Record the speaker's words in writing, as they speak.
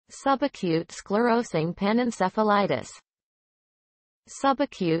Subacute sclerosing panencephalitis.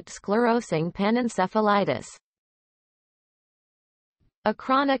 Subacute sclerosing panencephalitis. A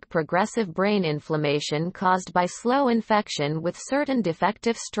chronic progressive brain inflammation caused by slow infection with certain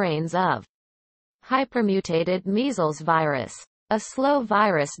defective strains of hypermutated measles virus. A slow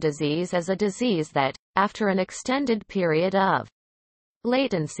virus disease is a disease that, after an extended period of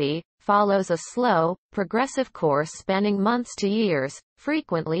latency, follows a slow, progressive course spanning months to years,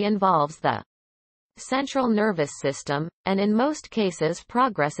 frequently involves the central nervous system, and in most cases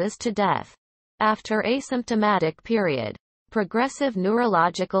progresses to death. After asymptomatic period, progressive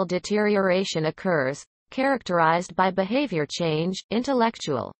neurological deterioration occurs, characterized by behavior change,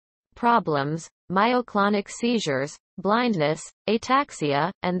 intellectual problems, myoclonic seizures, blindness,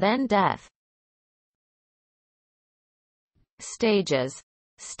 ataxia, and then death. Stages.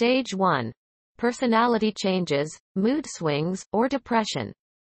 Stage 1. Personality changes, mood swings, or depression.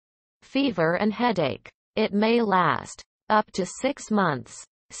 Fever and headache. It may last up to 6 months.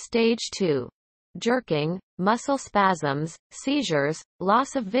 Stage 2. Jerking, muscle spasms, seizures,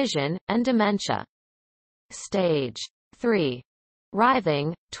 loss of vision, and dementia. Stage 3.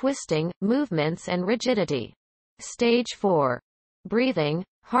 Writhing, twisting, movements and rigidity. Stage 4. Breathing,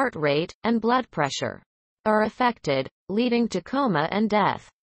 heart rate, and blood pressure are affected, leading to coma and death.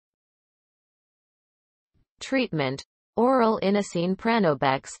 Treatment. Oral inosine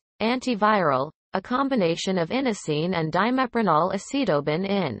pranobex, antiviral, a combination of inosine and dimeprenol acetobin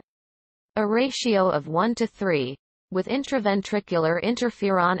in a ratio of 1:3, with intraventricular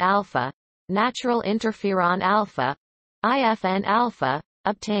interferon alpha, natural interferon alpha, IFN alpha,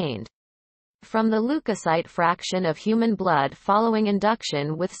 obtained from the leukocyte fraction of human blood following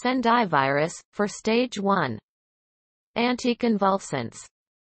induction with sendivirus, for stage 1. Anticonvulsants.